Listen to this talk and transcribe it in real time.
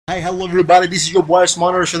Hi, hello everybody, this is your boy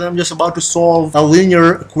Smarter. So I'm just about to solve a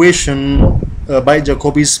linear equation by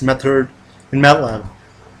Jacobi's method in Matlab.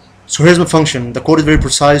 So here's my function. The code is very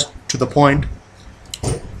precise, to the point,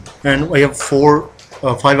 and I have five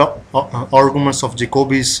arguments of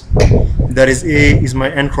Jacobi's. That is, A is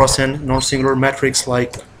my n cross n non-singular matrix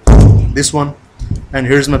like this one, and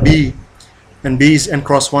here's my B, and B is n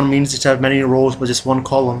cross 1, means it has many rows but just one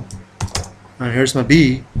column. And here's my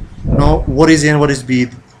B. Now what is A and what is B?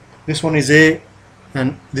 This one is A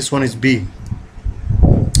and this one is B,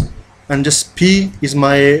 and just P is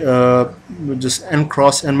my just n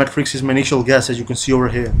cross n matrix is my initial guess, as you can see over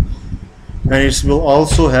here, and it will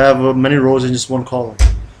also have many rows in just one column.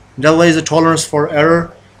 Delta is the tolerance for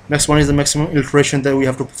error. Next one is the maximum iteration that we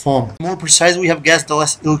have to perform. The more precise we have guessed, the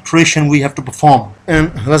less iteration we have to perform.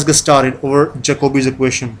 And let's get started over Jacobi's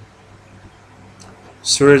equation.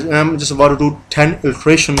 So I'm just about to do 10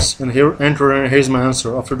 iterations, and here enter, and here's my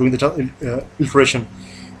answer after doing the iteration,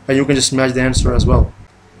 and you can just match the answer as well.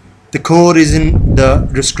 The code is in the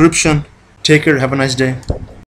description. Take care, have a nice day.